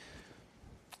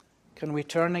Can we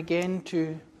turn again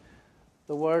to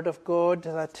the Word of God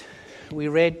that we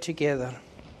read together?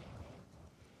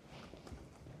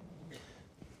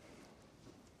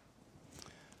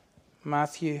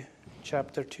 Matthew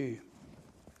chapter 2.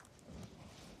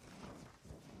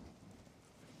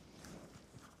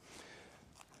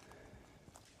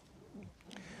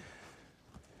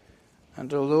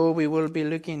 And although we will be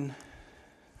looking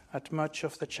at much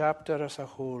of the chapter as a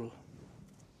whole,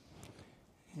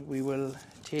 we will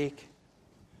take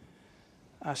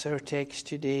as our text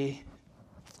today,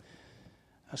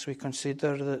 as we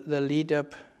consider the lead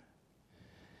up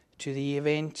to the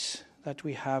events that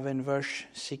we have in verse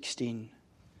 16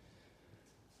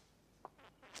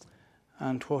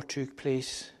 and what took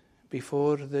place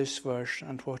before this verse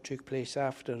and what took place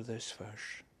after this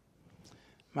verse.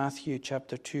 Matthew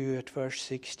chapter 2 at verse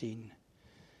 16.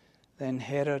 Then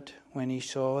Herod, when he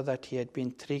saw that he had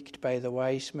been tricked by the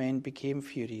wise men, became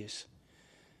furious.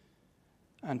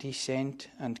 And he sent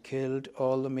and killed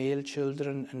all the male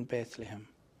children in Bethlehem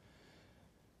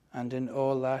and in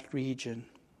all that region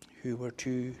who were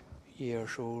 2 years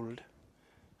old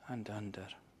and under.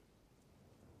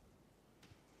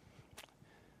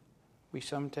 We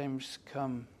sometimes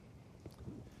come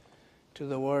to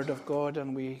the Word of God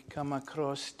and we come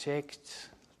across texts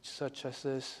such as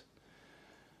this,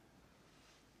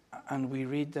 and we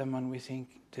read them and we think,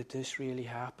 did this really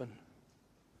happen?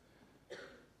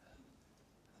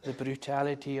 The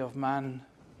brutality of man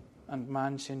and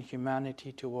man's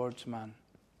inhumanity towards man.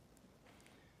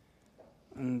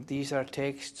 And these are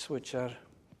texts which are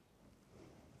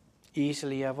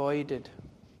easily avoided,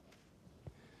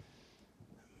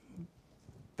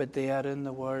 but they are in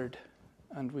the Word,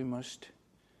 and we must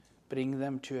bring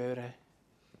them to our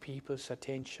people's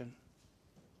attention.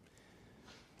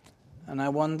 And I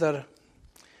wonder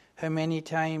how many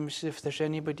times, if there's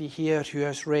anybody here who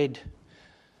has read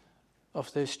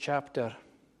of this chapter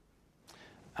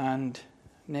and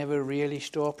never really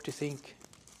stopped to think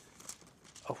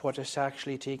of what is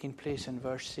actually taking place in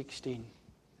verse 16,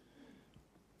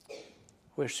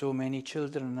 where so many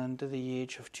children under the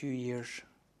age of 2 years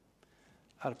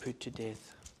are put to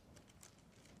death.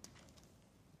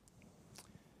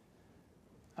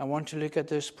 I want to look at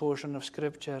this portion of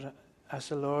Scripture as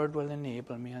the Lord will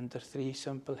enable me under 3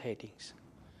 simple headings.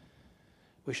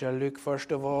 We shall look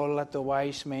first of all at the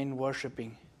wise men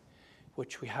worshipping,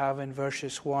 which we have in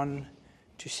verses 1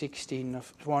 to 16,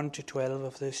 1 to 12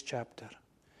 of this chapter.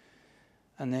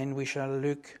 And then we shall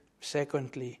look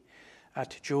secondly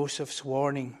at Joseph's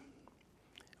warning,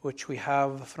 which we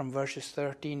have from verses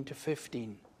 13 to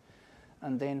 15.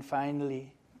 And then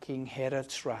finally, King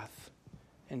Herod's wrath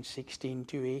in 16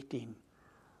 to 18.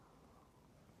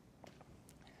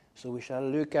 So we shall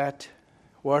look at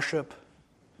worship,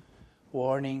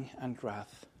 warning, and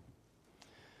wrath.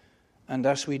 And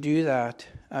as we do that,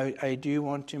 I do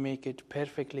want to make it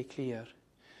perfectly clear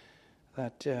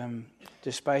that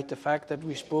despite the fact that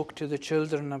we spoke to the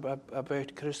children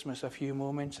about Christmas a few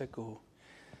moments ago,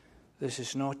 this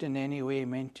is not in any way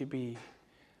meant to be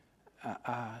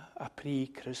a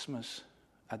pre-Christmas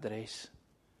address.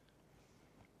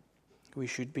 We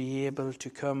should be able to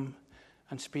come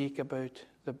and speak about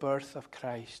the birth of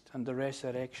Christ and the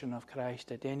resurrection of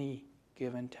Christ at any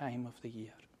given time of the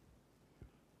year.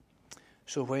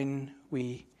 So when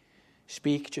we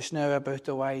speak just now about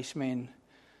the wise men,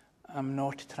 I'm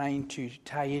not trying to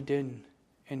tie it in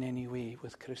any way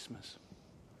with Christmas.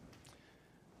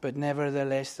 But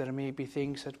nevertheless, there may be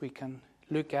things that we can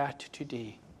look at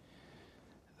today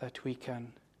that we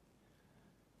can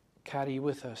carry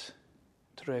with us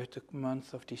throughout the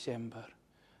month of December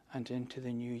and into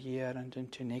the new year and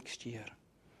into next year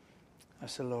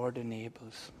as the Lord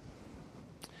enables.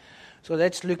 So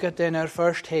let's look at then our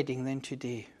first heading then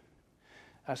today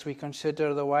as we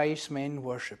consider the wise men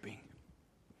worshipping.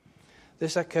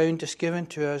 This account is given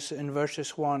to us in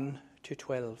verses 1 to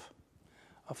 12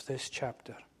 of this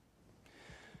chapter.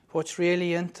 What's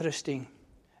really interesting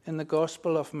in the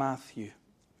Gospel of Matthew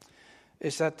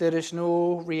is that there is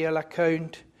no real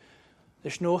account,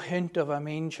 there's no hint of a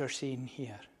manger scene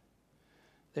here.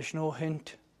 There's no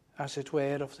hint, as it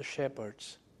were, of the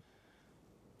shepherds.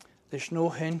 There's no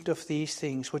hint of these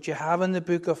things. What you have in the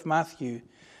book of Matthew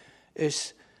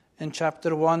is, in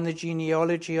chapter 1, the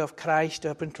genealogy of Christ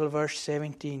up until verse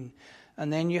 17.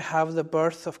 And then you have the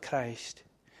birth of Christ,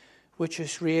 which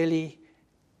is really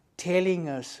telling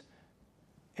us,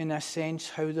 in a sense,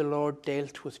 how the Lord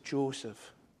dealt with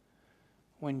Joseph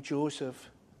when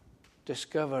Joseph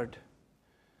discovered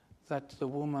that the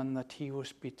woman that he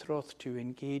was betrothed to,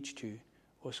 engaged to,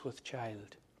 was with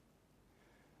child.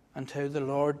 and how the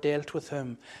Lord dealt with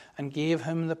him and gave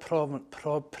him the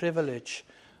privilege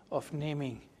of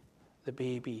naming the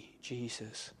baby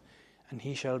Jesus. And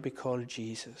he shall be called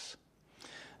Jesus.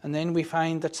 And then we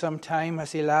find that some time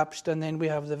has elapsed, and then we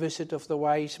have the visit of the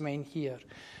wise men here.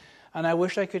 And I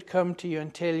wish I could come to you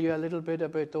and tell you a little bit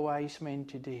about the wise men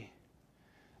today.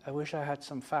 I wish I had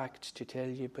some facts to tell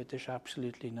you, but there's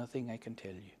absolutely nothing I can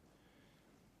tell you.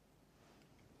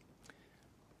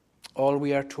 All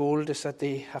we are told is that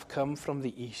they have come from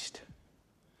the east.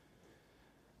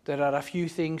 There are a few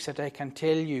things that I can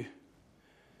tell you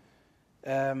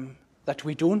that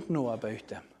we don't know about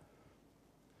them.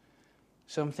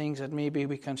 Some things that maybe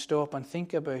we can stop and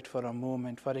think about for a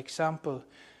moment. For example,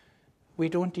 we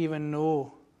don't even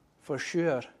know for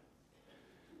sure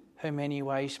how many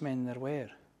wise men there were.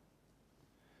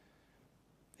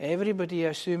 Everybody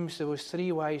assumes there was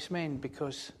 3 wise men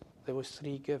because there was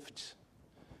 3 gifts.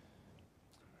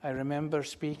 I remember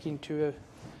speaking to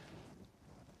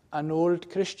an old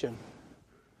Christian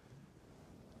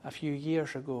a few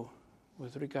years ago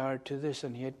with regard to this,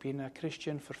 and he had been a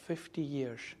Christian for 50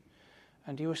 years,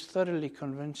 and he was thoroughly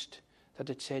convinced that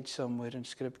it said somewhere in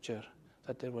Scripture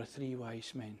that there were 3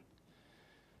 wise men.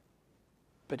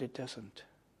 But it doesn't.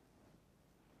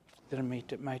 There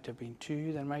might have been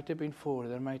 2, there might have been 4,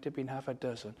 there might have been half a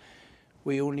dozen.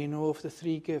 We only know of the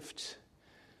 3 gifts.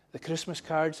 The Christmas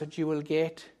cards that you will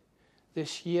get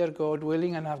this year, God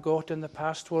willing, and have got in the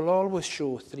past, will always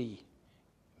show 3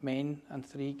 men and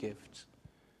 3 gifts.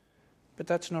 But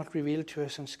that's not revealed to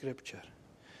us in Scripture.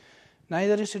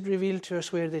 Neither is it revealed to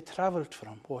us where they travelled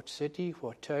from, what city,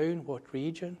 what town, what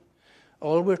region.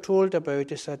 All we're told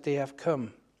about is that they have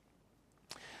come,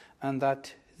 and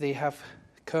that they have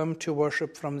come to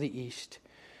worship from the east.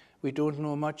 We don't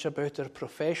know much about their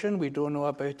profession. We don't know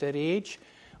about their age.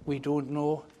 We don't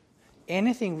know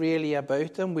anything really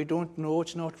about them. We don't know,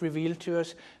 it's not revealed to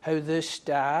us how this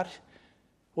star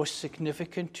was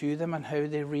significant to them and how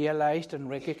they realized and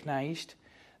recognized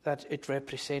that it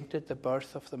represented the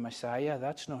birth of the Messiah.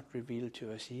 That's not revealed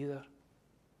to us either.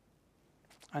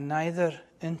 And neither,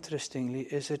 interestingly,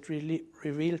 is it really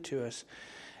revealed to us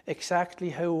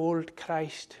exactly how old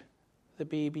Christ, the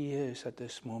baby, is at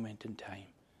this moment in time.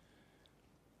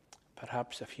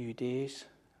 Perhaps a few days,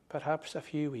 perhaps a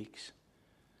few weeks,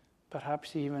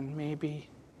 perhaps even maybe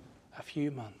a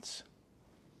few months.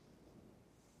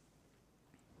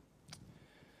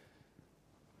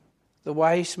 The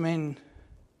wise men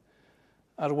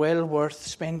are well worth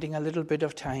spending a little bit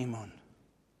of time on,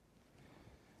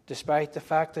 despite the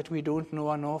fact that we don't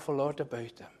know an awful lot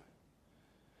about them.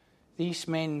 These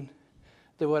men,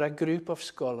 they were a group of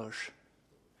scholars,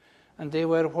 and they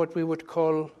were what we would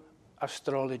call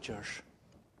astrologers.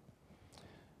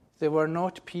 They were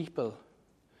not people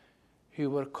who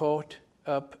were caught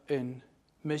up in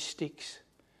mystics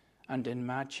and in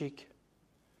magic.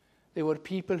 They were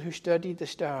people who studied the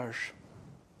stars.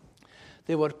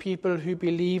 They were people who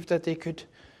believed that they could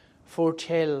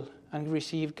foretell and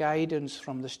receive guidance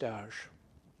from the stars.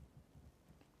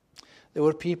 They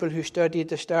were people who studied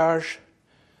the stars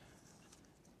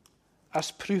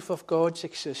as proof of God's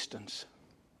existence.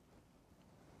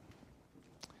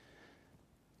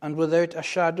 And without a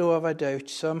shadow of a doubt,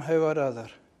 somehow or other,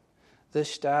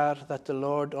 this star that the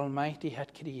Lord Almighty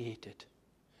had created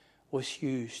was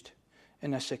used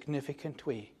in a significant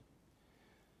way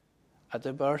at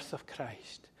the birth of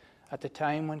Christ, at the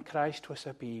time when Christ was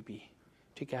a baby,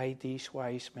 to guide these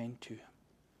wise men to him.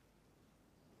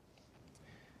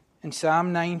 In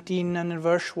Psalm 19 and in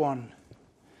verse 1,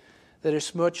 there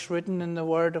is much written in the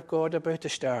Word of God about the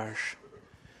stars.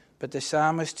 But the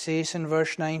psalmist says in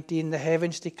verse 19, "The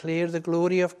heavens declare the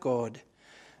glory of God,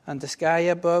 and the sky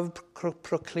above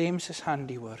proclaims his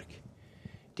handiwork.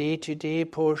 Day to day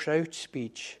pours out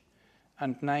speech,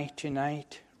 and night to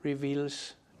night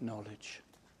reveals knowledge."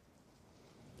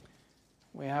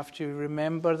 We have to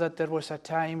remember that there was a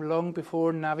time long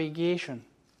before navigation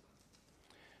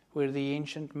where the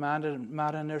ancient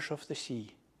mariners of the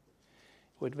sea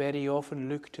would very often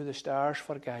look to the stars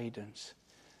for guidance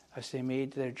as they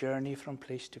made their journey from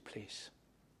place to place.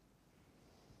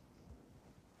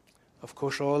 Of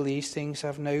course, all these things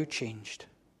have now changed.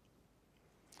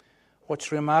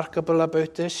 What's remarkable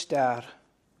about this star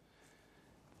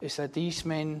is that these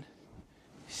men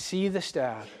see the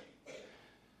star,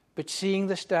 but seeing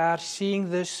the star, seeing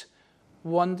this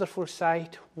wonderful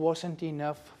sight wasn't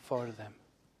enough for them.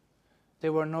 They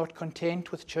were not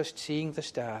content with just seeing the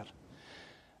star.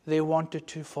 They wanted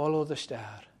to follow the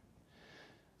star.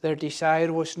 Their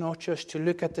desire was not just to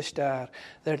look at the star.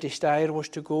 Their desire was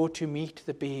to go to meet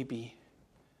the baby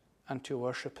and to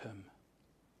worship him.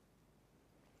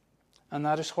 And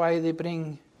that is why they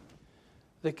bring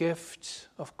the gifts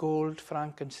of gold,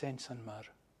 frankincense, and myrrh.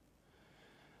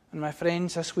 And my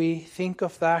friends, as we think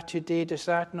of that today, does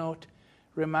that not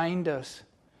remind us,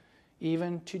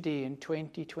 even today in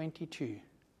 2022,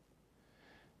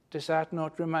 does that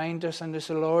not remind us, and is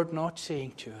the Lord not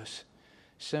saying to us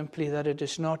simply that it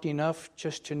is not enough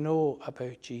just to know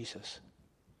about Jesus?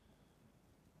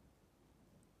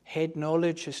 Head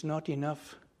knowledge is not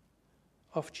enough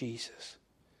of Jesus.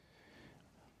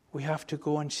 We have to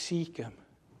go and seek him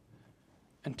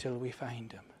until we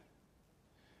find him.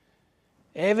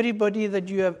 Everybody that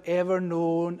you have ever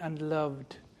known and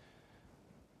loved,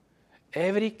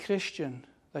 every Christian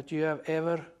that you have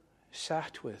ever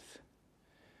sat with,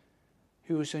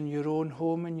 who was in your own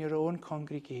home, in your own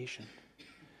congregation,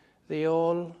 they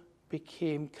all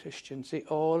became Christians. They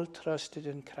all trusted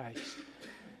in Christ.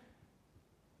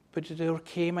 But there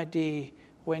came a day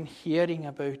when hearing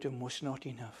about him was not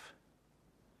enough.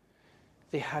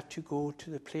 They had to go to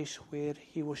the place where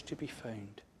he was to be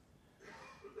found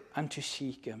and to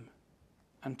seek him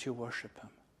and to worship him.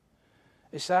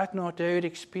 Is that not our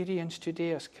experience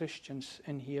today as Christians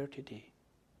in here today?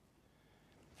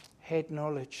 Head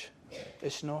knowledge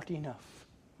is not enough.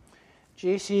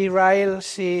 J.C. Ryle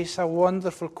says a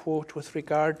wonderful quote with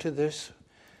regard to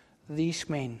these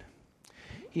men.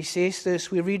 He says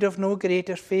this: "We read of no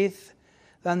greater faith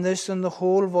than this in the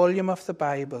whole volume of the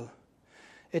Bible.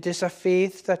 It is a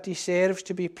faith that deserves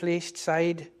to be placed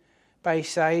side by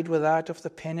side with that of the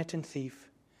penitent thief.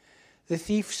 The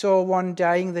thief saw one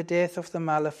dying the death of the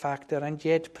malefactor, and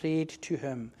yet prayed to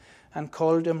him and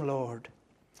called him Lord.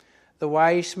 The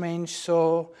wise men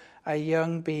saw a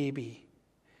young baby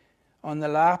on the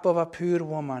lap of a poor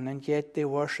woman, and yet they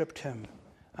worshipped him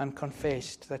and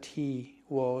confessed that he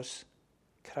was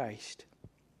Christ."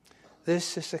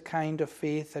 This is the kind of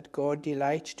faith that God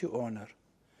delights to honor.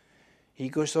 He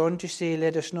goes on to say,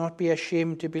 "Let us not be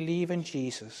ashamed to believe in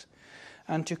Jesus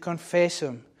and to confess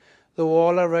him, though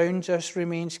all around us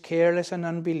remains careless and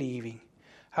unbelieving.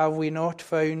 Have we not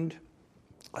found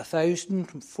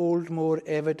 1,000-fold more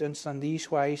evidence than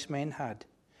these wise men had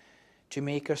to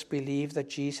make us believe that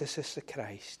Jesus is the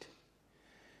Christ?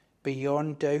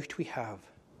 Beyond doubt we have.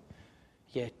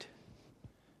 Yet,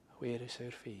 where is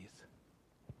our faith?"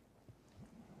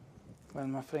 Well,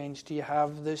 my friends, do you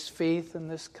have this faith in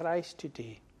this Christ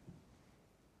today?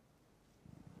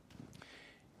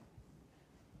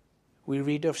 We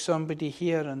read of somebody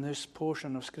here in this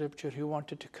portion of Scripture who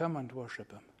wanted to come and worship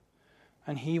him.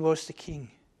 And he was the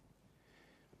king.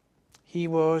 He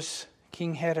was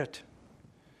King Herod.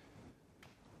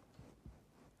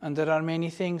 And there are many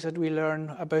things that we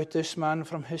learn about this man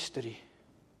from history,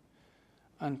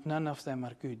 and none of them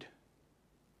are good.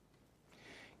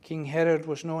 King Herod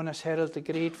was known as Herod the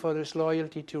Great for his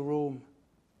loyalty to Rome.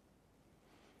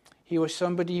 He was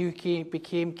somebody who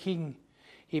became king.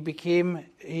 He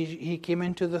came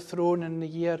into the throne in the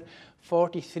year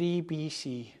 43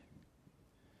 BC.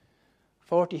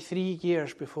 43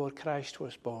 years before Christ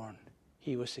was born,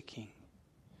 he was the king.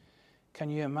 Can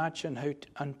you imagine how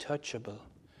untouchable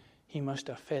he must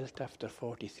have felt after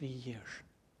 43 years?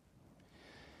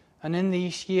 And in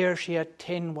these years he had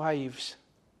 10 wives,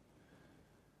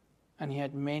 and he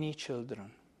had many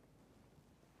children.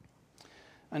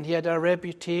 And he had a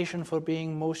reputation for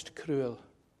being most cruel.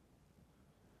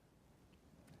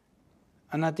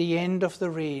 And at the end of the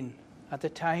reign, at the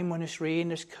time when his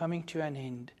reign is coming to an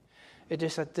end, it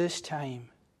is at this time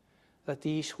that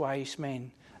these wise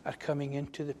men are coming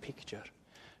into the picture,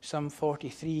 some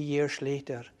 43 years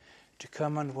later, to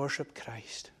come and worship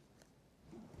Christ.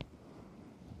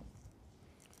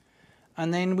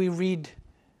 And then we read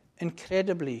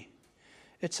incredibly,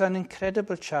 it's an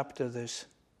incredible chapter, this,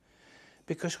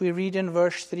 because we read in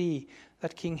verse 3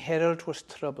 that King Herod was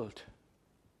troubled.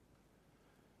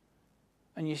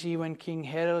 And you see, when King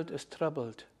Herod is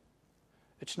troubled,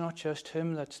 it's not just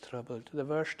him that's troubled. The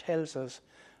verse tells us,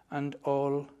 and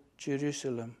all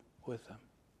Jerusalem with him.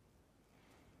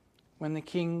 When the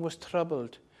king was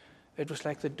troubled, it was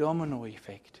like the domino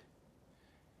effect.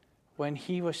 When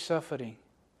he was suffering,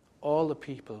 all the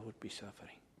people would be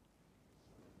suffering.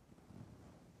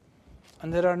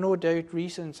 And there are no doubt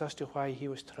reasons as to why he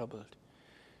was troubled.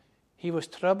 He was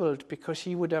troubled because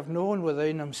he would have known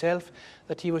within himself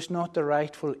that he was not the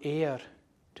rightful heir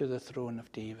to the throne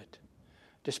of David,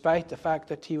 despite the fact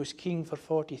that he was king for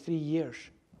 43 years.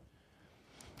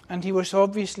 And he was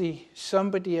obviously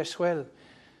somebody as well.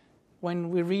 When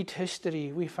we read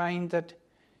history, we find that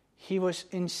he was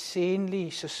insanely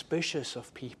suspicious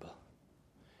of people.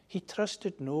 He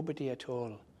trusted nobody at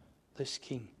all, this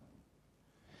king.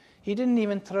 He didn't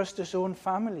even trust his own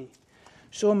family.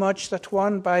 So much that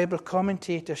one Bible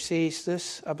commentator says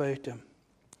this about him.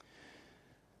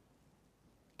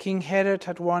 King Herod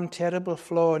had one terrible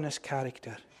flaw in his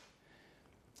character,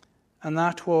 and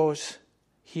that was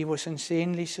he was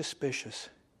insanely suspicious.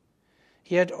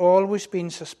 He had always been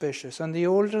suspicious, and the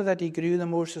older that he grew, the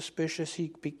more suspicious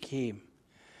he became,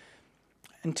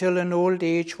 until in old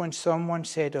age when someone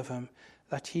said of him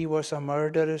that he was a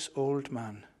murderous old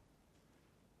man.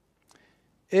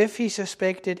 If he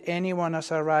suspected anyone as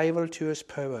a rival to his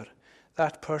power,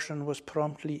 that person was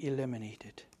promptly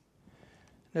eliminated.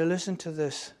 Now listen to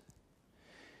this.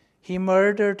 He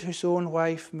murdered his own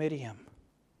wife Miriam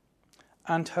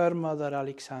and her mother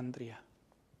Alexandria.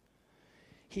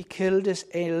 He killed his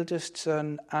eldest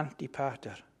son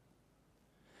Antipater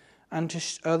and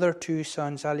his other two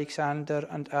sons Alexander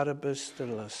and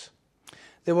Aristobulus.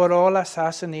 They were all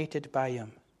assassinated by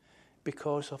him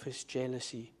because of his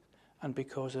jealousy and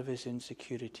because of his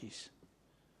insecurities.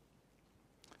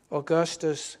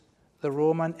 Augustus, the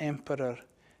Roman emperor,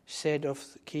 said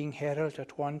of King Herod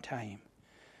at one time,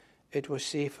 it was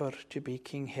safer to be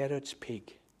King Herod's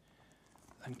pig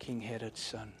than King Herod's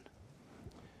son.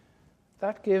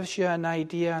 That gives you an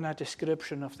idea and a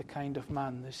description of the kind of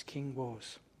man this king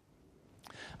was.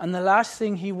 And the last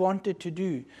thing he wanted to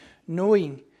do,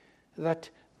 knowing that,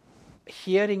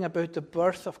 hearing about the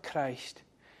birth of Christ,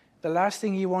 the last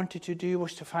thing he wanted to do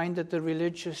was to find that the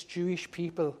religious Jewish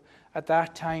people at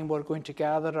that time were going to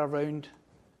gather around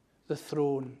the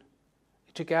throne,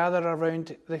 to gather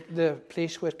around the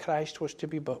place where Christ was to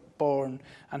be born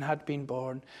and had been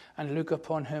born, and look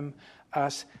upon him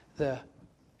as the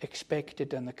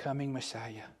expected and the coming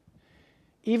Messiah.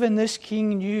 Even this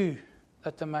king knew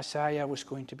that the Messiah was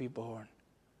going to be born.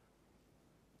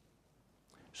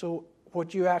 So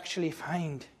what you actually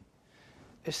find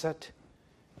is that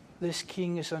this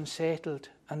king is unsettled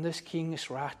and this king is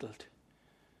rattled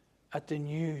at the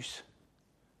news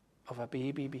of a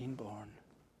baby being born.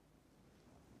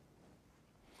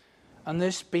 And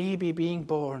this baby being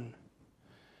born,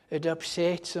 it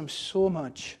upsets him so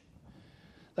much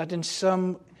that in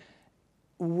some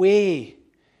way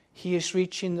he is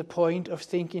reaching the point of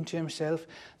thinking to himself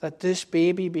that this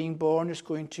baby being born is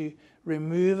going to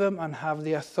remove him and have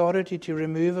the authority to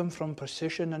remove him from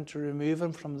position and to remove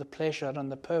him from the pleasure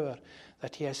and the power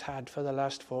that he has had for the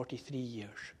last 43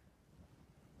 years.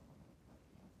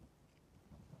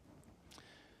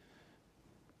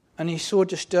 And he's so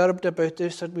disturbed about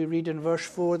this that we read in verse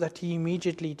 4 that he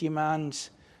immediately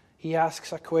he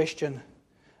asks a question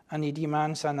and he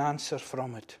demands an answer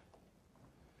from it.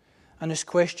 And his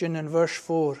question in verse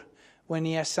 4, when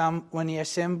he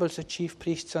assembles the chief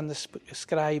priests and the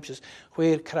scribes, is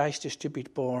where Christ is to be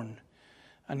born.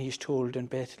 And he's told in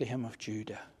Bethlehem of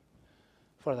Judah,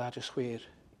 for that is where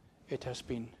it has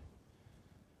been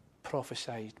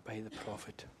prophesied by the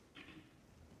prophet.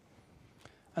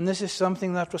 And this is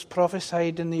something that was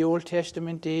prophesied in the Old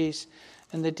Testament days,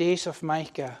 in the days of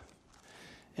Micah.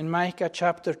 In Micah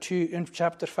chapter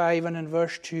 5 and in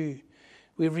verse 2,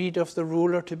 we read of the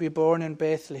ruler to be born in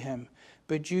Bethlehem.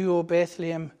 But you, O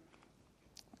Bethlehem,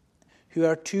 who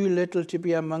are too little to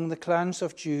be among the clans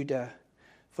of Judah,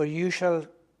 for you shall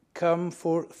come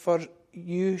forth for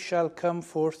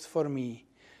me,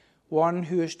 one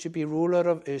who is to be ruler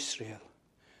of Israel,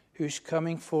 whose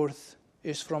coming forth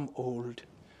is from old,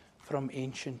 from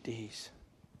ancient days.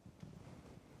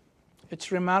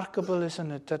 It's remarkable,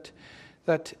 isn't it,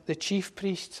 that the chief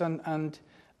priests and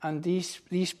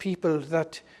these people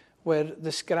that were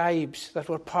the scribes, that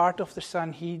were part of the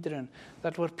Sanhedrin,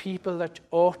 that were people that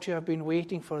ought to have been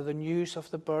waiting for the news of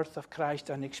the birth of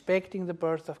Christ and expecting the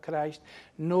birth of Christ,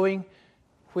 knowing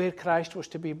where Christ was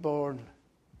to be born,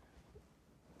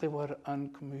 they were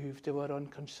unmoved, they were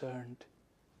unconcerned.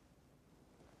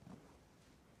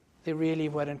 They really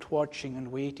weren't watching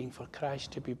and waiting for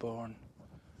Christ to be born.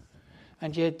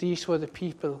 And yet these were the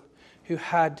people who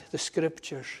had the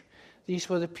Scriptures. These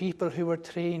were the people who were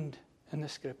trained in the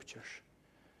Scriptures.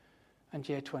 And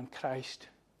yet when Christ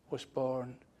was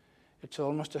born, it's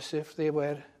almost as if they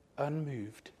were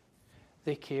unmoved.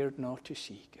 They cared not to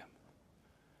seek him.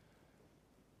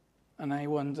 And I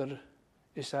wonder,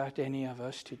 is that any of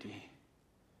us today?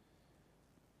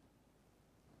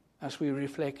 As we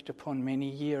reflect upon many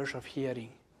years of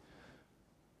hearing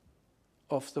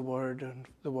of the Word and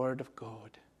the Word of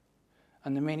God,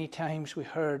 and the many times we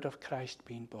heard of Christ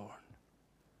being born,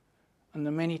 and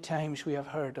the many times we have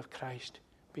heard of Christ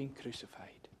being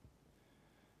crucified.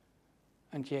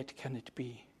 And yet can it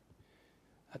be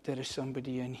that there is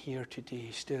somebody in here today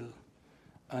still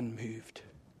unmoved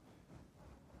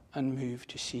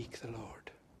to seek the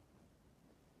Lord?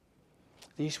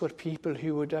 These were people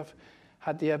who would have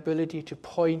had the ability to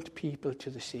point people to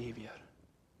the Saviour.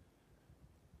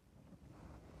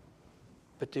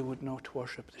 But they would not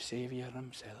worship the Saviour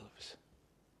themselves.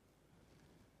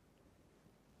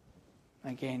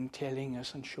 Again, telling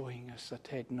us and showing us that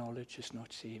head knowledge is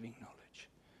not saving knowledge.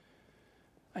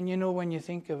 And you know, when you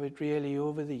think of it really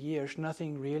over the years,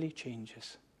 nothing really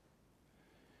changes.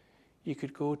 You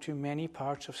could go to many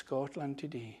parts of Scotland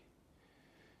today,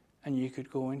 and you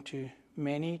could go into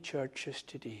many churches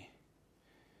today,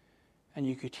 and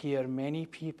you could hear many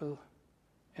people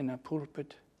in a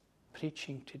pulpit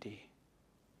preaching today.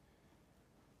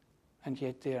 And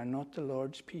yet they are not the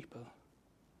Lord's people.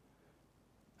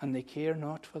 And they care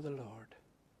not for the Lord.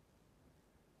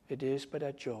 It is but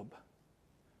a job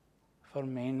for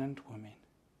men and women.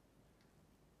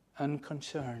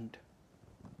 Unconcerned.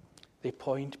 They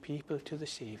point people to the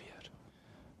Saviour,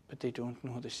 but they don't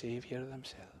know the Saviour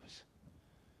themselves.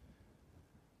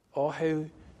 Oh, how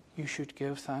you should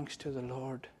give thanks to the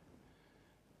Lord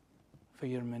for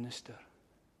your minister.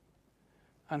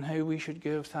 And how we should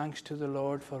give thanks to the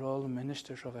Lord for all the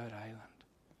ministers of our island.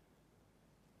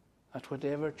 At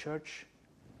whatever church,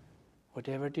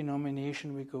 whatever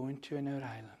denomination we go into in our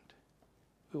island,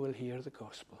 we will hear the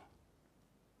gospel.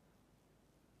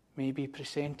 Maybe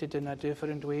presented in a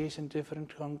different ways in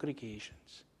different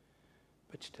congregations,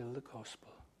 but still the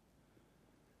gospel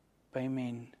by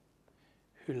men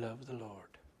who love the Lord.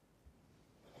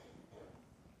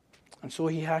 And so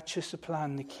he hatches the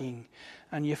plan, the king.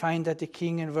 And you find that the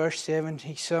king in verse 7,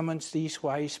 he summons these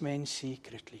wise men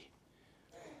secretly.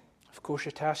 Of course,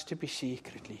 it has to be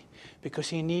secretly, because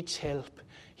he needs help.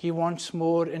 He wants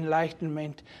more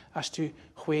enlightenment as to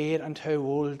where and how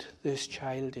old this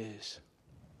child is.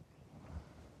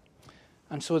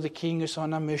 And so the king is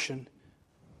on a mission.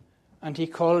 And he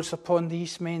calls upon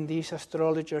these men, these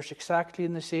astrologers, exactly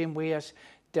in the same way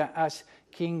as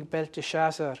King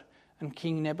Belteshazzar and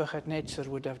King Nebuchadnezzar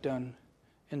would have done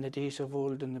in the days of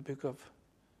old in the book of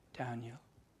Daniel.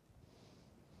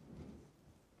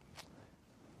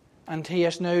 And he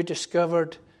has now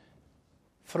discovered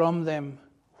from them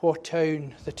what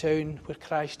town, the town where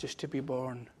Christ is to be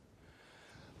born.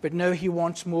 But now he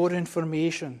wants more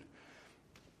information.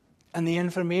 And the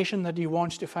information that he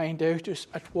wants to find out is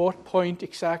at what point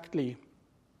exactly,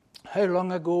 how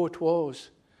long ago it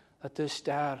was that this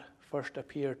star first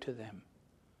appeared to them.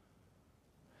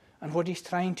 And what he's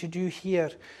trying to do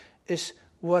here is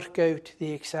work out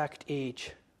the exact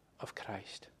age of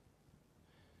Christ.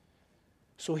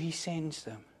 So he sends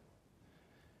them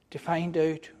to find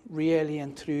out really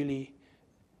and truly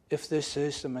if this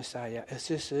is the Messiah, if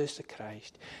this is the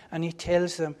Christ. And he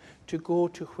tells them to go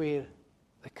to where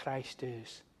the Christ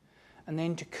is, and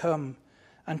then to come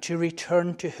and to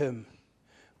return to him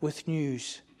with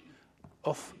news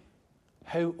of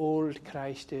how old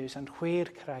Christ is and where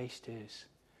Christ is,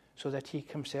 so that he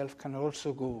himself can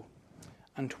also go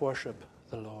and worship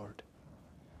the Lord.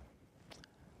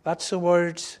 That's the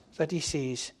words that he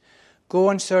says. Go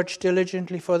and search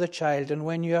diligently for the child, and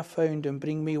when you have found him,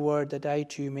 bring me word that I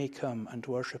too may come and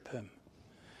worship him.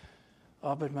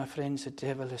 Oh, but my friends, the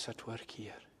devil is at work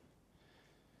here.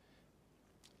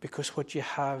 Because what you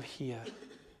have here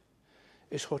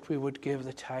is what we would give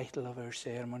the title of our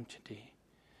sermon today.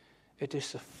 It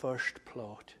is the first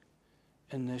plot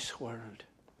in this world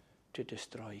to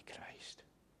destroy Christ.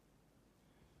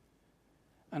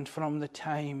 And from the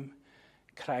time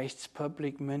Christ's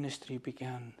public ministry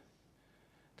began,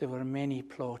 there were many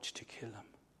plots to kill him.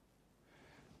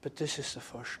 But this is the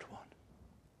first one.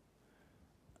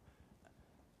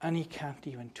 And he can't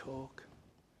even talk.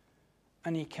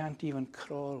 And he can't even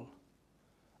crawl.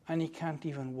 And he can't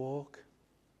even walk.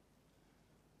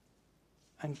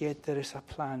 And yet there is a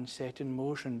plan set in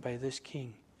motion by this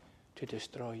king to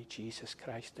destroy Jesus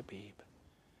Christ the babe,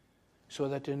 so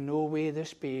that in no way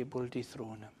this babe will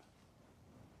dethrone him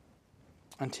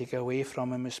and take away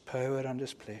from him his power and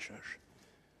his pleasures.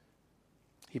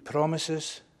 He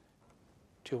promises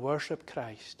to worship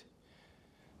Christ,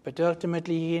 but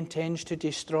ultimately he intends to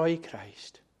destroy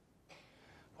Christ.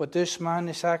 What this man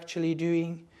is actually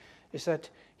doing is that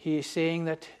he is saying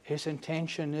that his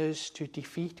intention is to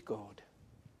defeat God.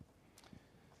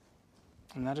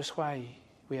 And that is why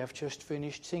we have just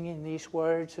finished singing these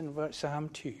words in Psalm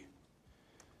 2.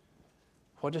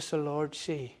 What does the Lord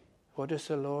say? What does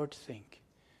the Lord think?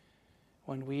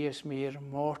 When we as mere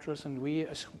mortals and we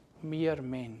as mere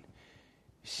men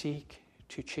seek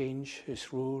to change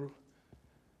his rule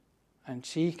and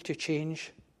seek to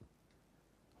change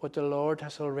what the Lord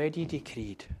has already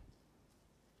decreed.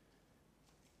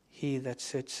 He that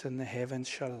sits in the heavens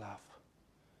shall laugh.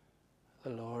 The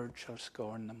Lord shall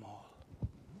scorn them all.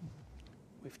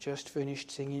 we've just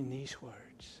finished singing these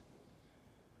words.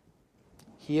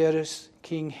 Here is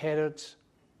King Herod's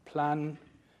plan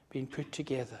being put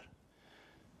together.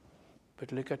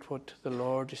 But look at what the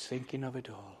Lord is thinking of it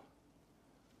all.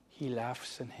 He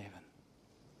laughs in heaven.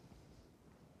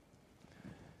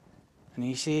 And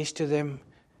he says to them,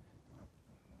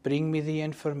 bring me the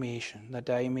information that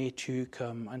I may too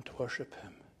come and worship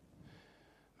him.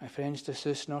 My friends, does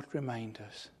this not remind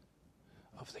us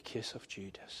of the kiss of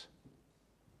Judas?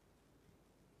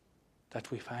 That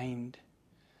we find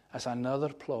as another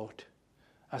plot,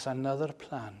 as another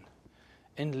plan,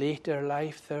 in later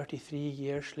life, 33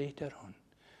 years later on,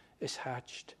 is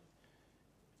hatched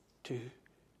to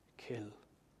kill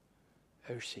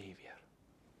our Saviour.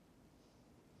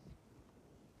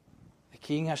 The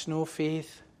king has no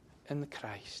faith in the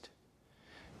Christ,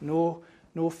 no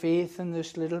faith in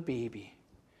this little baby.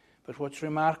 But what's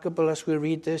remarkable as we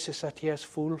read this is that he has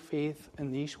full faith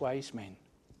in these wise men.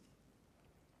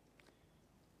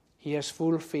 He has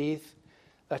full faith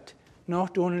that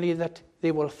not only that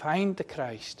they will find the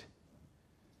Christ,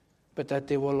 but that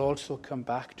they will also come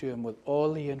back to him with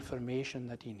all the information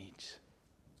that he needs.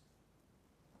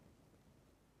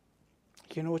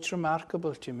 You know, it's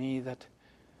remarkable to me that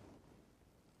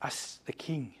as the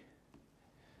king,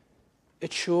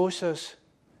 it shows us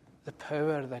the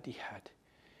power that he had.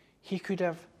 He could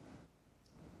have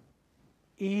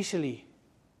easily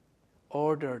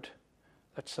ordered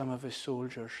that some of his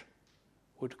soldiers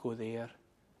would go there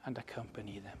and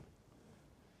accompany them.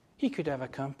 He could have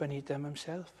accompanied them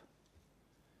himself.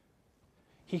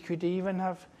 He could even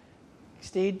have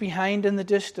stayed behind in the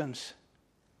distance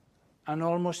and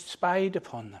almost spied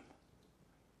upon them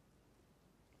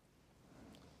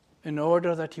in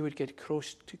order that he would get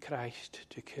close to Christ,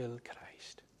 to kill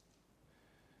Christ.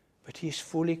 But he's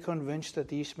fully convinced that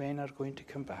these men are going to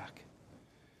come back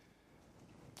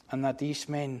and that these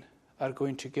men are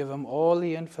going to give him all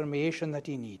the information that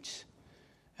he needs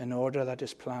in order that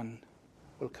his plan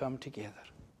will come together.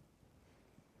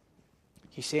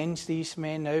 He sends these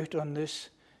men out on this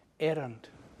errand,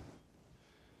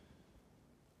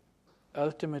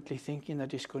 ultimately thinking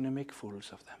that he's going to make fools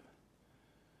of them.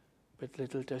 But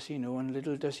little does he know and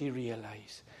little does he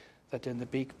realize that in the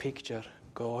big picture,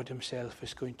 God himself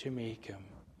is going to make him,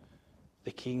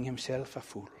 the king himself, a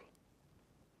fool.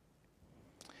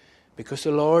 Because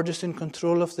the Lord is in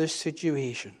control of this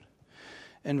situation.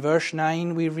 In verse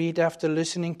 9 we read, after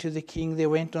listening to the king, they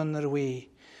went on their way,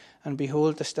 and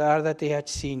behold, the star that they had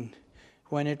seen,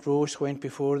 when it rose, went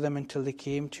before them until they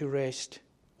came to rest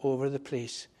over the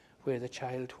place where the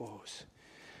child was.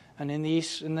 And in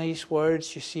these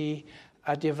words you see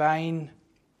a divine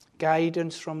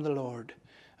guidance from the Lord.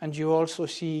 And you also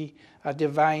see a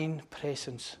divine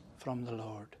presence from the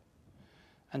Lord.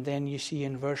 And then you see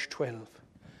in verse 12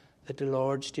 that the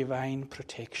Lord's divine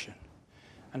protection.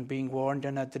 And being warned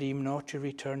in a dream not to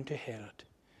return to Herod,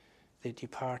 they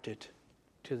departed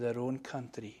to their own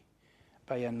country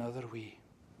by another way.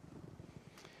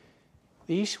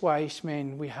 These wise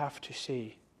men, we have to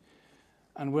say,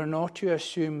 and we're not to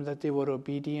assume that they were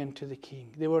obedient to the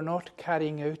king. They were not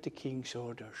carrying out the king's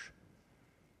orders.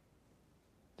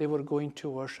 They were going to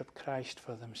worship Christ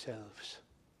for themselves.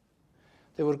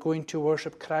 They were going to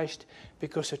worship Christ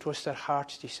because it was their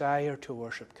heart's desire to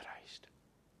worship Christ.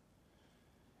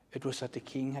 It was that the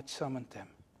king had summoned them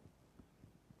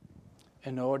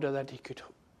in order that he could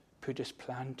put his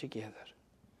plan together.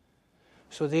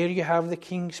 So there you have the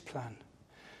king's plan.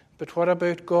 But what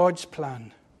about God's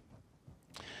plan?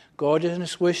 God in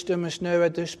his wisdom is now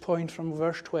at this point from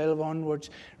verse 12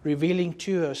 onwards revealing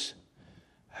to us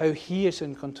how he is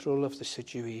in control of the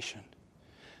situation.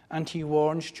 And he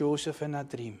warns Joseph in a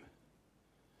dream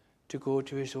to go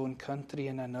to his own country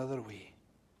in another way.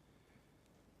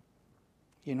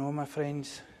 You know, my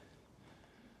friends,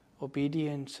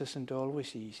 obedience isn't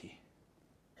always easy.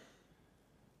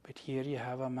 But here you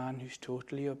have a man who's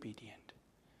totally obedient,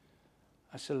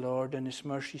 as the Lord in his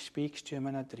mercy speaks to him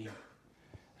in a dream,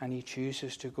 and he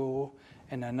chooses to go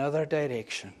in another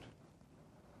direction.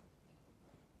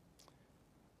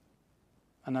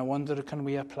 And I wonder, can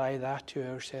we apply that to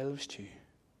ourselves too?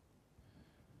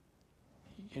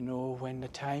 You know, when the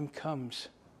time comes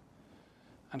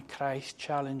and Christ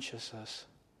challenges us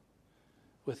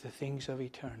with the things of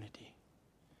eternity,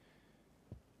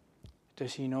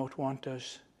 does he not want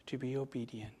us to be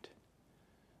obedient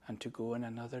and to go in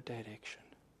another direction?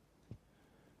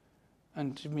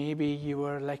 And maybe you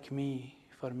were like me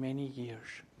for many years,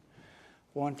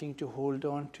 wanting to hold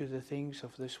on to the things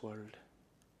of this world,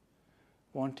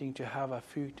 wanting to have a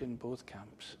foot in both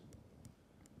camps,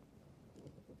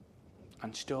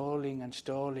 and stalling and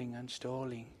stalling and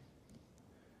stalling,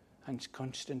 and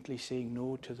constantly saying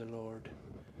no to the Lord.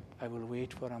 I will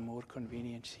wait for a more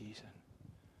convenient season.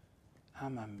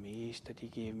 I'm amazed that he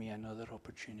gave me another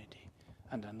opportunity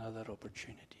and another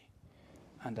opportunity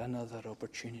and another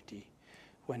opportunity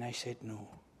when I said no.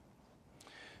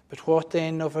 But what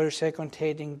then of our second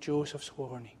heading, Joseph's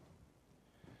warning?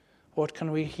 What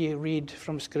can we read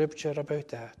from Scripture about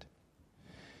that?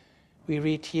 We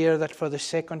read here that for the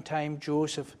second time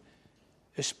Joseph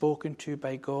is spoken to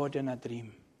by God in a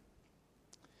dream.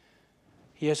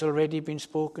 He has already been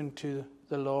spoken to,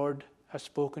 the Lord has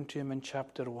spoken to him in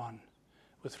chapter 1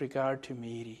 with regard to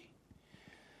Mary.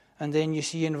 And then you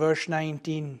see in verse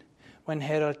 19, when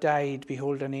Herod died,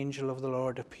 behold, an angel of the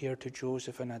Lord appeared to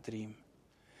Joseph in a dream.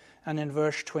 And in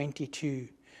verse 22,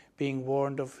 being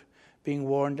warned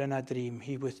in a dream,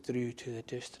 he withdrew to the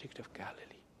district of Galilee.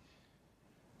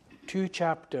 2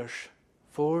 chapters,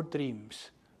 4 dreams,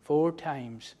 4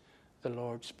 times the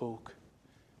Lord spoke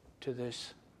to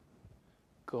this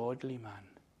godly man.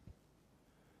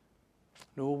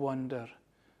 No wonder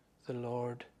the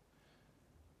Lord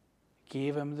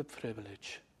gave him the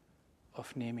privilege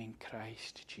of naming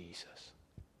Christ Jesus.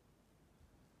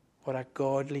 What a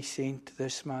godly saint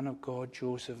this man of God,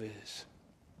 Joseph, is.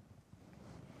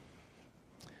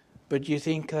 But you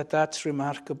think that that's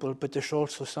remarkable, but there's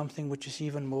also something which is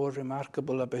even more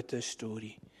remarkable about this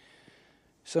story.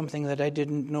 Something that I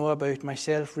didn't know about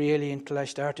myself really until I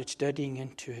started studying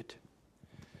into it.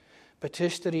 But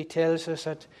history tells us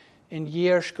that in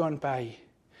years gone by,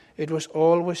 it was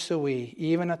always the way,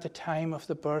 even at the time of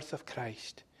the birth of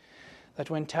Christ, that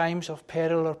when times of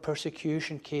peril or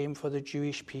persecution came for the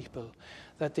Jewish people,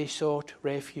 that they sought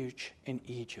refuge in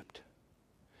Egypt.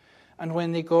 And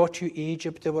when they got to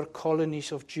Egypt, there were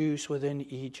colonies of Jews within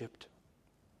Egypt.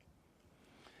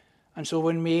 And so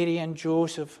when Mary and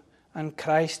Joseph and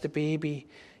Christ the baby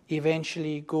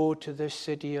eventually go to this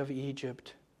city of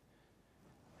Egypt,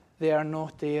 they are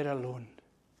not there alone.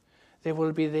 They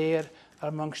will be there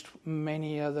amongst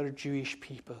many other Jewish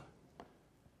people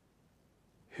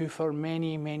who for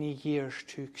many, many years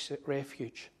took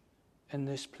refuge in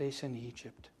this place in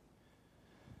Egypt.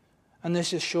 And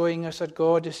this is showing us that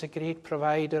God is a great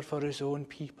provider for his own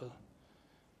people.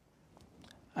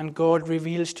 And God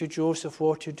reveals to Joseph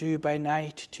what to do by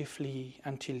night to flee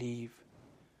and to leave.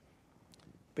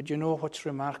 But you know what's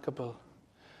remarkable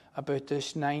about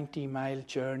this 90-mile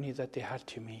journey that they had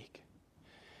to make?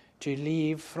 To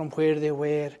leave from where they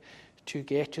were to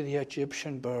get to the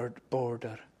Egyptian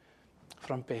border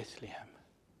from Bethlehem.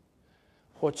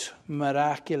 What's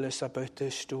miraculous about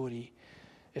this story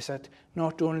is that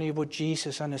not only would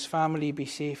Jesus and his family be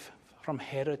safe from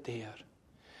Herod there,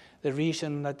 the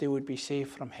reason that they would be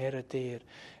safe from Herod there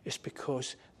is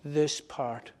because this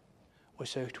part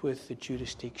was out with the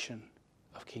jurisdiction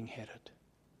of King Herod.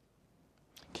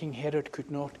 King Herod could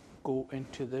not go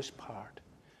into this part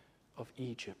of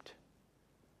Egypt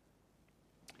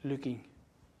looking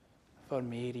for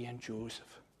Mary and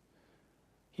Joseph.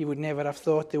 He would never have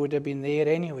thought they would have been there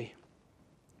anyway.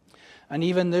 And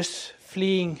even this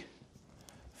fleeing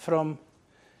from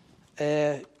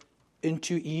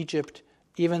into Egypt,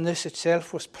 even this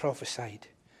itself was prophesied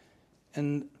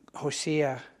in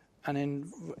Hosea and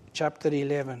in chapter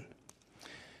 11,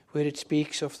 where it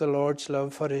speaks of the Lord's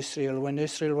love for Israel. When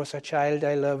Israel was a child,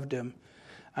 I loved him,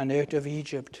 and out of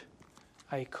Egypt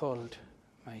I called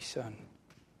my son.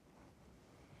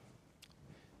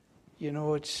 You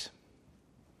know, it's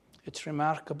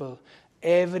remarkable.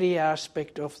 Every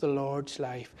aspect of the Lord's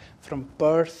life, from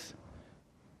birth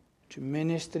to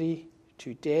ministry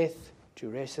to death to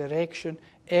resurrection,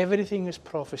 everything is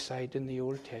prophesied in the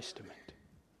Old Testament.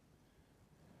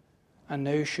 And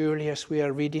now surely as we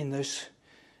are reading this,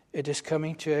 it is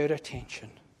coming to our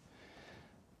attention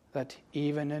that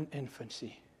even in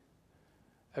infancy,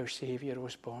 our Saviour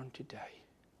was born to die.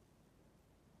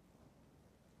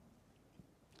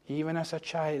 Even as a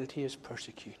child, he is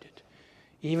persecuted.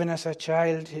 Even as a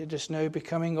child, it is now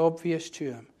becoming obvious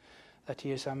to him that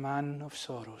he is a man of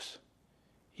sorrows,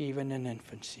 even in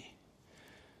infancy.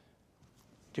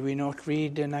 Do we not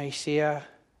read in Isaiah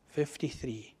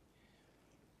 53?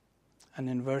 And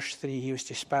in verse 3, he was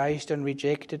despised and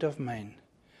rejected of men,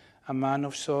 a man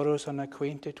of sorrows and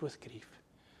acquainted with grief.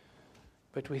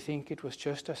 But we think it was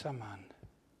just as a man.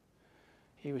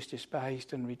 He was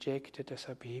despised and rejected as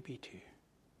a baby too.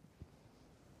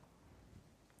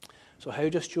 So how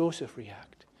does Joseph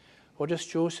react? What does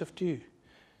Joseph do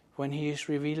when he is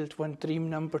revealed, when dream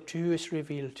number 2 is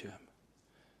revealed to him?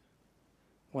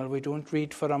 Well, we don't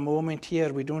read for a moment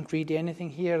here. We don't read anything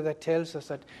here that tells us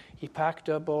that he packed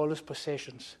up all his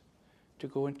possessions to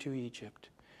go into Egypt.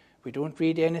 We don't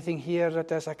read anything here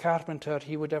that as a carpenter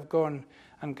he would have gone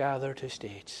and gathered his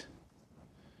dates.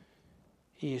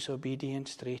 He is obedient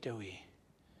straight away.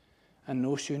 And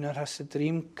no sooner has the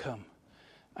dream come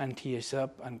and he is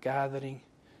up and gathering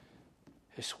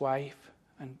his wife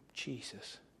and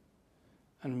Jesus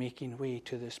and making way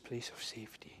to this place of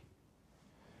safety.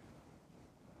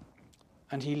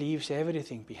 And he leaves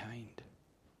everything behind.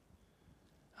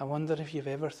 I wonder if you've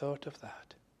ever thought of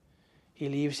that. He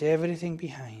leaves everything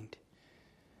behind,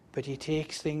 but he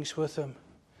takes things with him.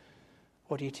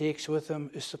 What he takes with him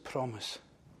is the promise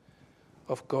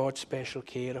of God's special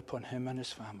care upon him and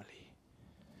his family.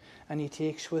 And he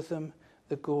takes with him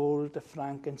the gold, the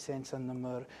frankincense, and the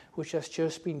myrrh, which has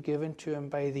just been given to him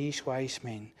by these wise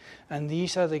men. And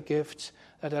these are the gifts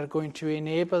that are going to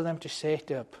enable them to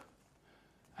set up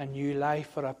a new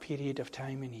life for a period of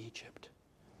time in Egypt.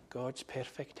 God's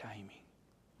perfect timing.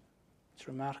 It's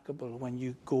remarkable when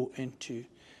you go into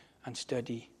and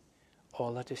study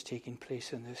all that is taking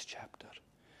place in this chapter.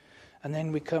 And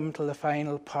then we come to the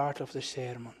final part of the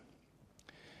sermon,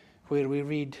 where we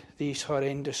read these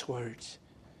horrendous words,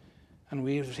 and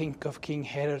we think of King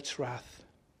Herod's wrath.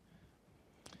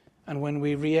 And when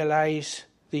we realize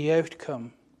the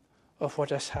outcome of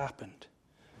what has happened,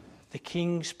 the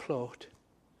king's plot,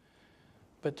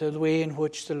 but the way in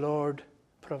which the Lord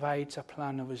provides a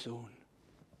plan of his own.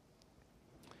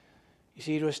 You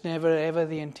see, it was never ever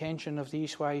the intention of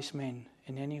these wise men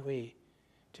in any way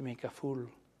to make a fool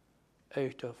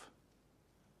out of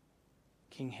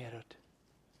King Herod.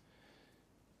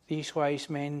 These wise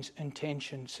men's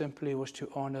intention simply was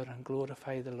to honor and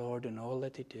glorify the Lord in all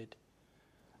that they did.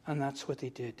 And that's what they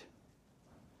did.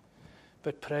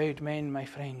 But proud men, my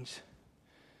friends,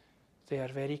 they are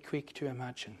very quick to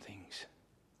imagine things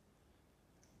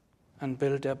and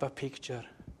build up a picture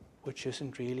which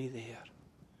isn't really there.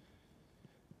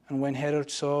 And when Herod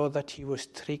saw that he was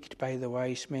tricked by the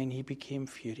wise men, he became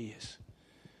furious.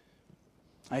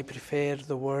 I prefer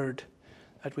the word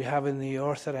that we have in the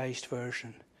Authorized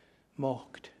Version,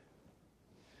 mocked,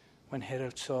 when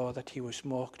Herod saw that he was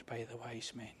mocked by the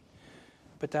wise men.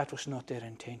 But that was not their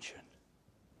intention.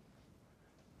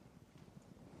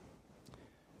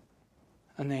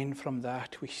 And then from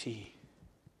that we see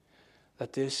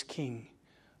that this king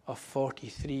of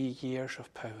 43 years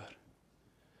of power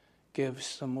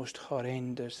gives the most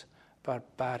horrendous,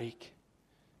 barbaric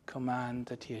command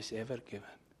that he has ever given.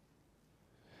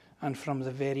 And from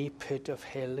the very pit of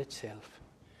hell itself,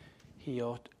 he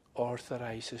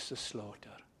authorizes the slaughter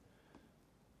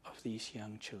of these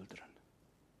young children.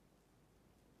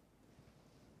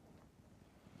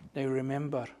 Now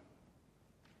remember,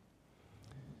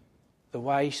 the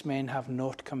wise men have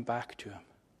not come back to him.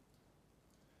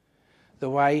 The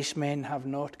wise men have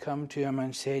not come to him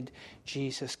and said,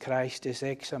 Jesus Christ is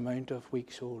X amount of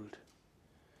weeks old.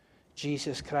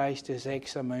 Jesus Christ is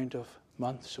X amount of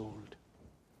months old.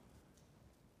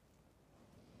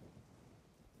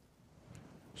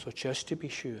 So just to be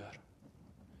sure,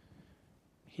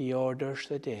 he orders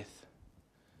the death,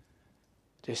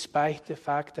 despite the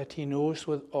fact that he knows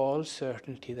with all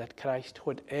certainty that Christ,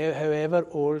 however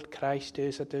old Christ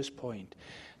is at this point,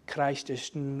 Christ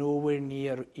is nowhere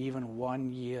near even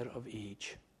 1 year of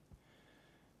age.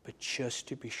 But just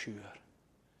to be sure,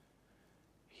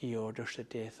 he orders the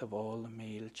death of all the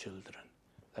male children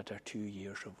that are 2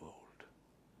 years of old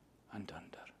and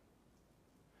under.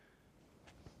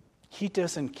 He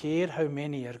doesn't care how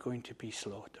many are going to be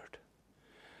slaughtered,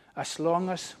 as long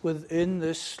as within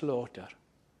this slaughter,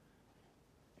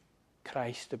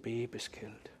 Christ the babe is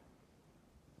killed.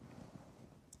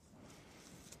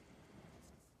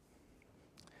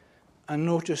 And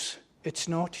notice, it's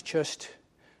not just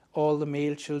all the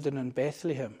male children in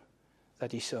Bethlehem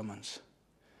that he summons,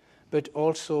 but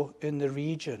also in the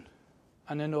region,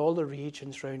 and in all the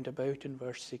regions round about in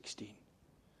verse 16.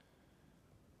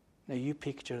 Now you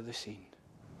picture the scene,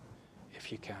 if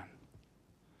you can.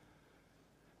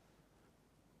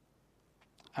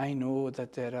 I know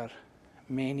that there are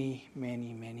many,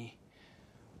 many, many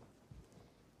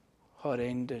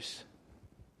horrendous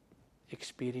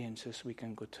experiences we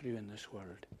can go through in this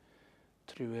world,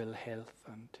 through ill health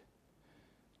and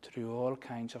through all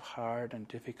kinds of hard and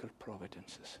difficult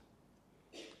providences.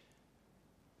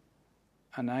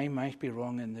 And I might be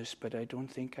wrong in this, but I don't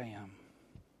think I am.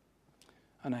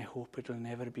 And I hope it will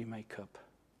never be my cup.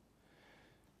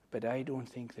 But I don't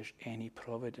think there's any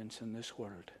providence in this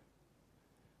world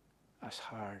as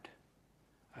hard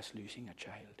as losing a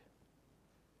child.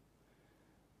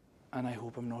 And I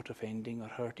hope I'm not offending or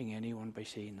hurting anyone by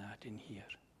saying that in here.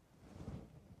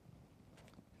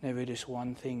 Now it is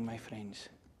one thing, my friends,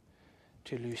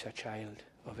 to lose a child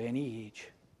of any age,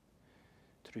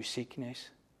 through sickness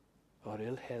or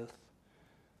ill health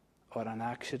or an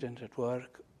accident at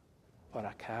work or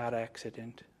a car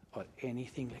accident or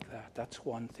anything like that. That's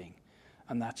one thing,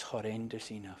 and that's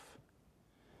horrendous enough.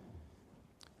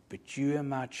 But you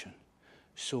imagine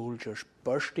soldiers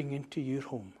bursting into your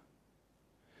home,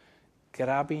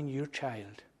 grabbing your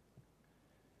child,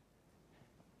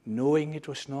 knowing it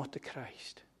was not the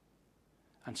Christ,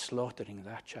 and slaughtering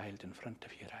that child in front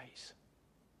of your eyes.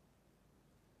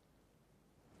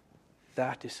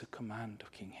 That is the command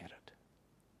of King Herod.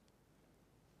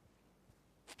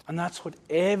 And that's what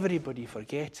everybody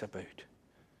forgets about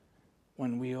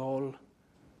when we all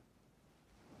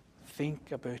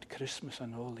think about Christmas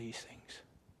and all these things.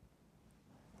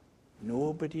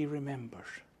 Nobody remembers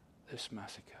this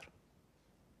massacre.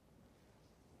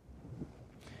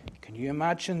 Can you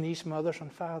imagine these mothers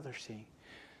and fathers saying,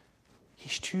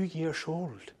 he's 2 years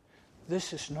old.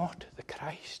 This is not the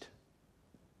Christ.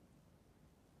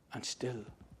 And still,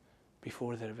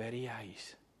 before their very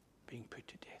eyes, being put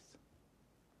to death.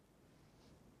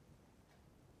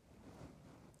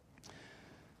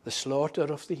 The slaughter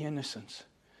of the innocents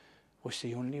was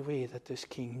the only way that this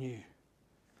king knew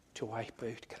to wipe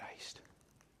out Christ.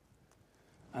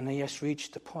 And he has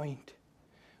reached the point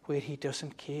where he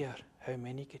doesn't care how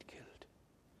many get killed.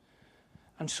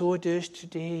 And so it is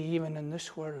today, even in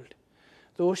this world.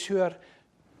 Those who are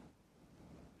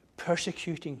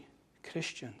persecuting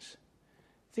Christians,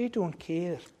 they don't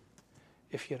care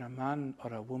if you're a man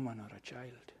or a woman or a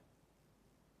child.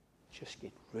 Just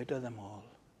get rid of them all.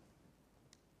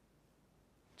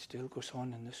 It still goes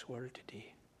on in this world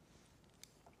today.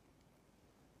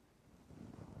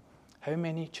 How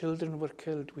many children were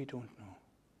killed, we don't know.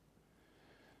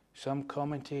 Some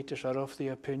commentators are of the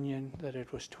opinion that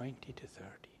it was 20 to 30.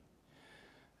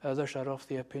 Others are of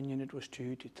the opinion it was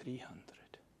 200 to 300.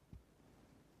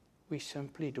 We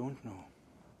simply don't know.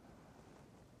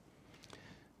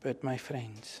 But my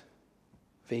friends,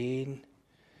 vain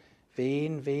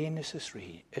is this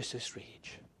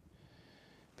rage.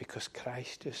 Because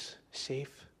Christ is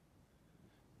safe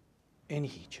in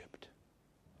Egypt,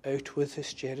 out with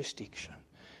his jurisdiction,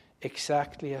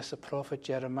 exactly as the prophet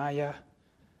Jeremiah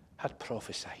had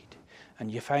prophesied.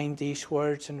 And you find these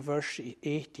words in verse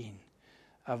 18,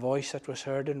 a voice that was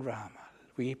heard in Ramah,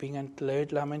 weeping and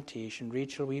loud lamentation,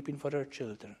 Rachel weeping for her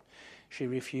children. She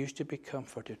refused to be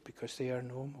comforted because they are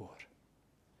no more.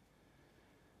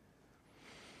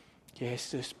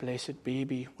 Yes, this blessed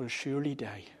baby will surely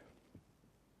die.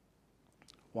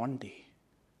 One day,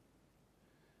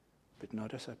 but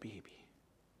not as a baby.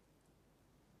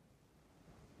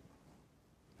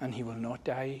 And he will not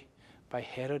die by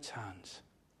Herod's hands.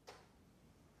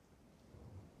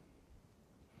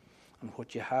 And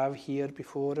what you have here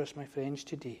before us, my friends,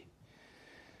 today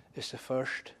is the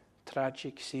first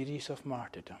tragic series of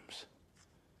martyrdoms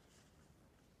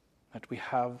that we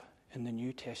have in the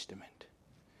New Testament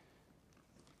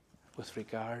with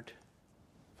regard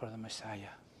for the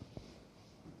Messiah.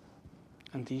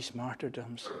 And these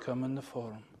martyrdoms come in the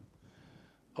form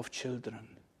of children,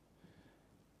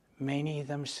 many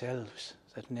themselves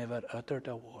that never uttered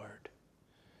a word,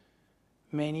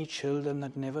 many children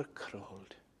that never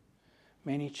crawled,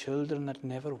 many children that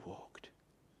never walked,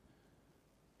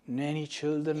 many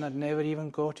children that never even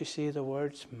got to say the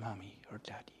words Mommy or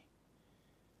Daddy.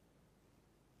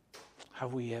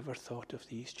 Have we ever thought of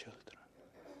these children?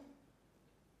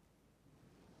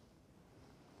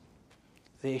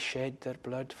 They shed their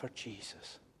blood for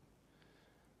Jesus,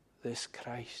 this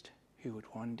Christ who would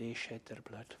one day shed their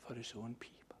blood for his own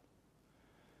people.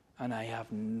 And I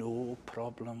have no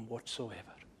problem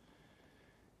whatsoever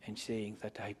in saying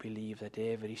that I believe that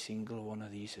every single one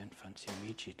of these infants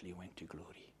immediately went to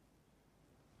glory.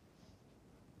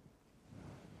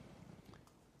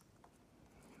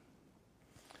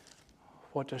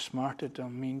 What does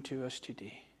martyrdom mean to us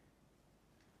today?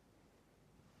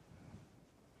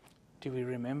 Do we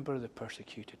remember the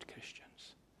persecuted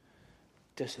Christians?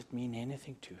 Does it mean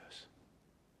anything to us?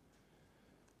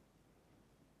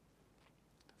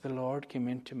 The Lord came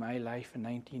into my life in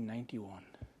 1991,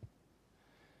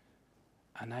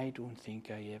 and I don't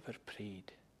think I ever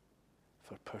prayed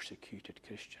for persecuted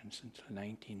Christians until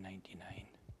 1999.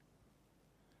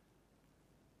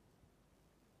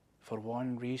 For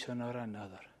one reason or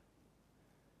another,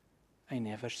 I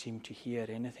never seemed to hear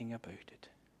anything about it.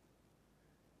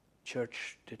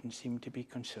 Church didn't seem to be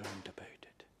concerned about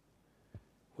it.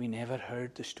 We never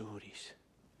heard the stories.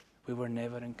 We were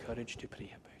never encouraged to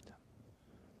pray about them.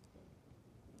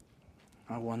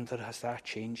 I wonder, has that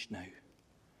changed now?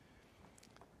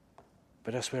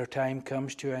 But as our time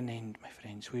comes to an end, my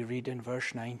friends, we read in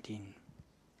verse 19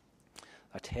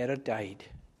 that Herod died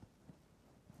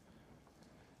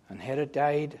And Herod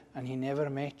died, and he never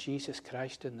met Jesus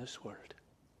Christ in this world.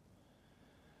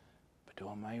 But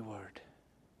oh my word,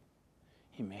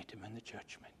 he met him in the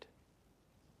judgment.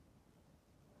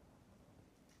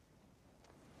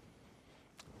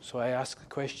 So I ask the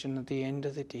question at the end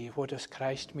of the day, what does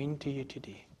Christ mean to you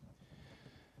today?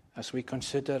 As we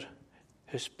consider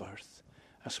his birth,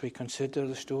 as we consider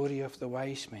the story of the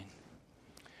wise men,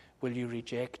 will you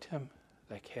reject him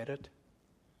like Herod?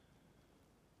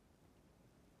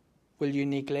 Will you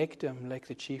neglect him like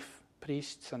the chief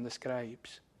priests and the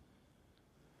scribes?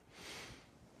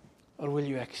 Or will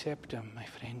you accept him, my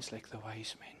friends, like the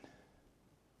wise men?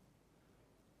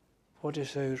 What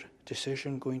is our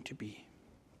decision going to be?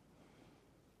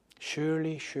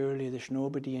 Surely there's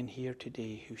nobody in here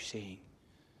today who's saying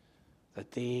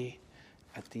that they,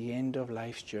 at the end of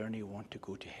life's journey, want to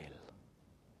go to hell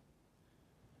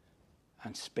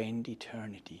and spend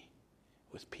eternity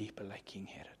with people like King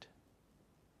Herod.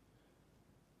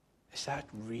 Is that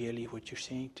really what you're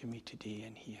saying to me today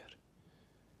in here?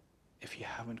 If you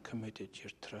haven't committed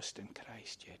your trust in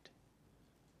Christ yet.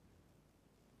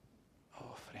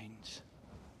 Oh, friends.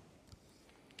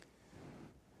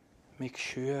 Make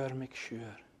sure,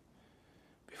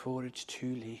 before it's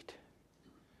too late,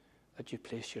 that you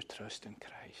place your trust in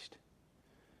Christ.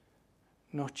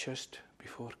 Not just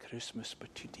before Christmas,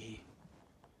 but today.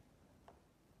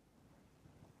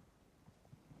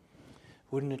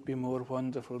 Wouldn't it be more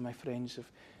wonderful, my friends,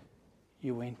 if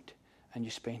you went and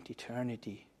you spent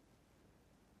eternity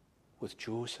with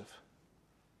Joseph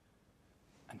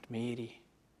and Mary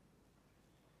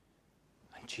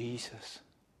and Jesus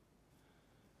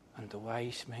and the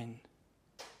wise men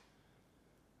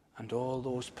and all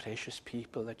those precious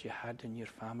people that you had in your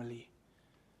family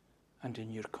and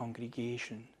in your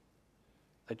congregation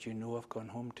that you know have gone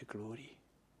home to glory?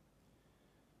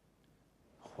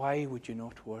 Why would you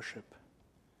not worship?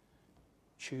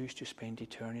 Choose to spend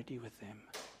eternity with them.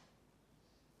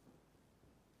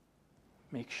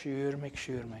 Make sure, my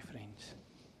friends,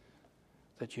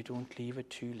 that you don't leave it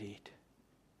too late,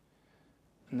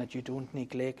 and that you don't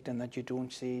neglect, and that you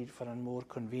don't say for a more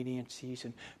convenient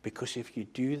season, because if you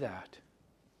do that,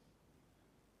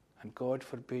 and God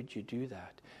forbid you do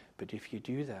that, but if you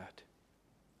do that,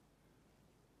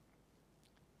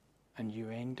 and you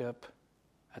end up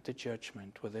at the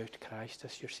judgment without Christ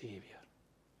as your Saviour,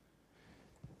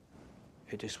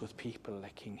 it is with people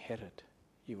like King Herod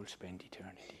you will spend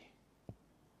eternity.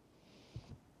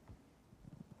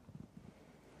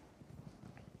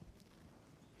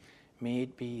 May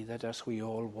it be that as we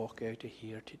all walk out of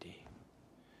here today,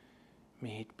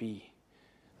 may it be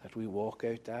that we walk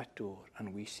out that door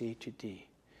and we say today,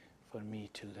 for me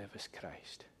to live as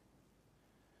Christ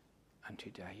and to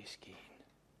die as gain.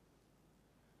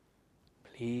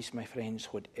 Please, my friends,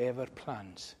 whatever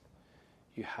plans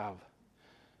you have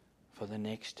for the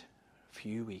next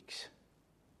few weeks,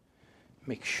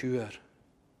 make sure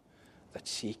that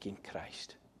seeking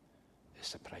Christ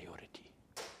is a priority.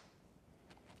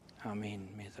 Amen.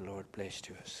 May the Lord bless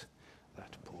to us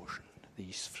that portion,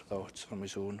 these thoughts from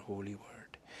his own holy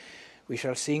word. We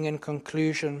shall sing in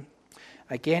conclusion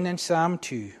again in Psalm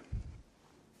 2.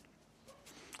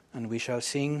 And we shall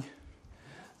sing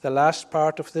the last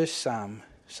part of this psalm,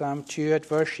 Psalm 2 at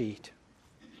verse 8.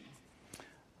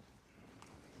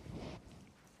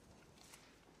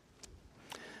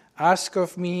 Ask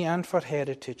of me and for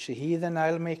heritage, the heathen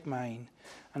I'll make mine,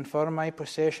 and for my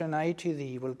possession I to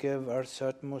thee will give earth's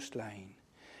utmost line.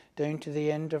 Down to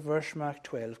the end of verse mark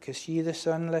 12. Kiss ye the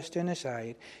Son, lest in his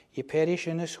ire ye perish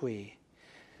in his way.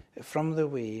 From the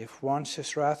way, if once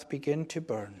his wrath begin to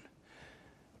burn,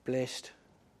 blessed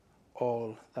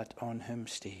all that on him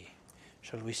stay.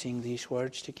 Shall we sing these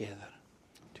words together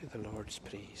to the Lord's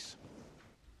praise?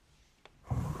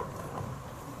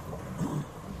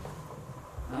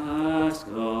 Ask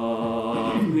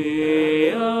of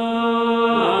me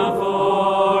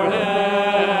for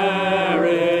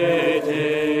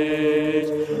heritage,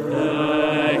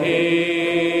 the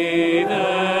heathen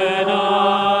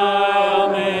I'll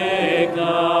make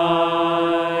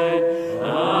thine,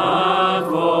 and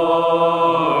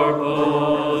for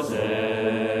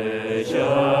possession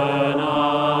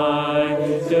I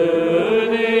to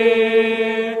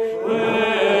thee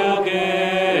will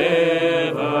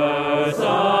give earth's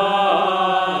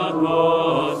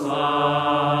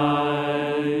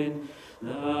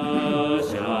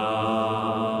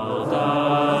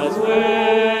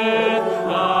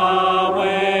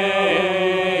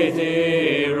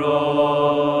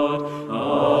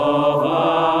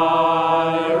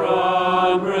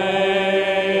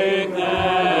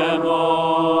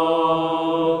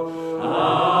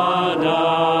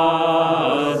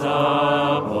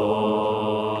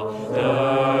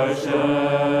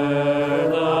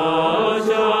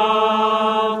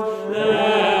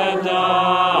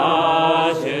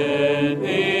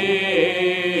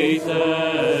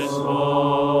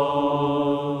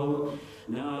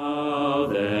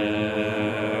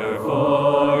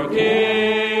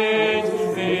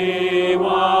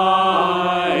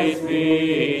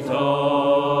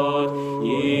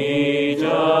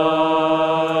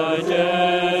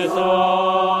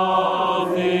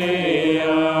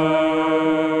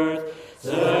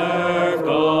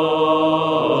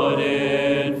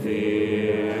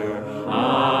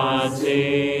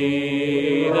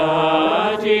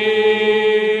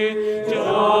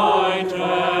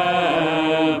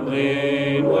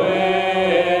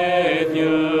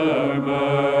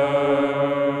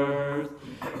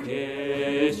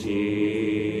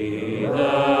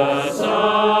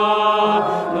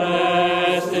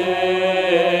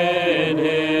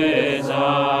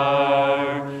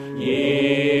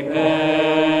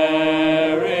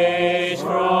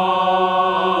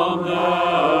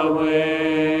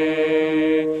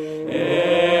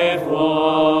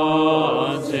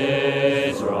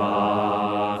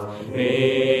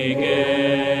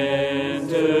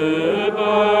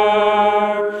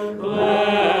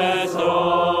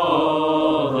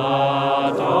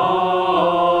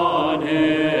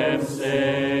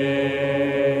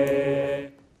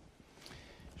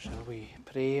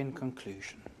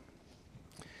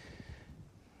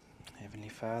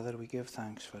Father, we give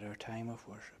thanks for our time of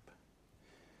worship.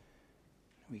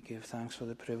 We give thanks for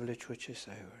the privilege which is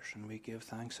ours, and we give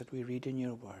thanks that we read in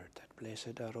your word that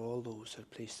blessed are all those that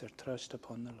place their trust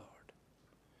upon the Lord.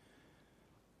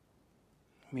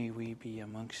 May we be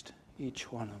amongst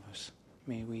each one of us.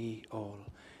 May we all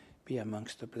be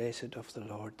amongst the blessed of the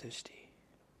Lord this day.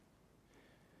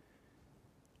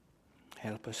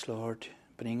 Help us, Lord,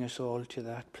 bring us all to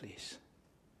that place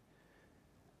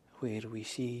where we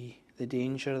see the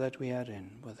danger that we are in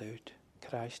without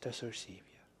Christ as our Saviour.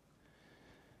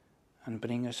 And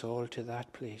bring us all to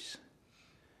that place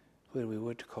where we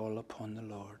would call upon the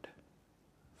Lord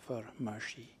for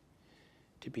mercy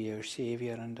to be our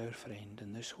Saviour and our friend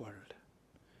in this world,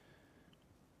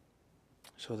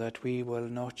 so that we will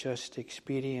not just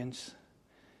experience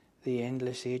the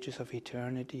endless ages of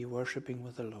eternity worshipping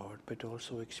with the Lord, but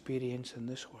also experience in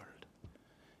this world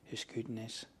his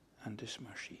goodness and his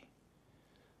mercy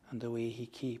and the way he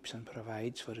keeps and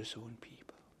provides for his own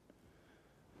people.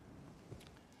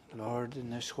 Lord, in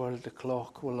this world the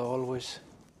clock will always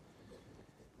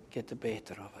get the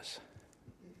better of us.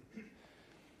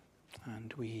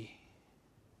 And we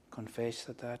confess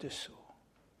that that is so.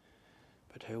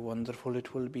 But how wonderful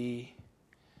it will be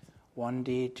one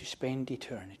day to spend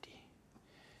eternity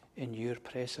in your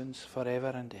presence forever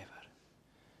and ever,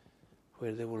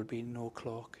 where there will be no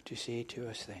clock to say to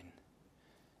us then,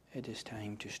 it is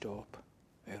time to stop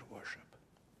our worship.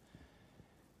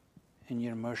 In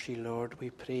your mercy, Lord, we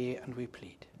pray and we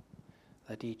plead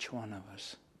that each one of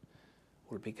us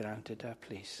will be granted a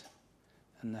place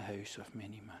in the house of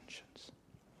many mansions.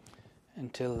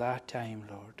 Until that time,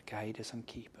 Lord, guide us and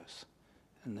keep us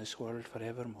in this world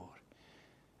forevermore,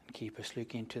 and keep us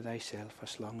looking to thyself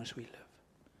as long as we live.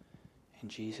 In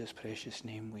Jesus' precious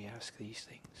name we ask these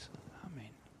things.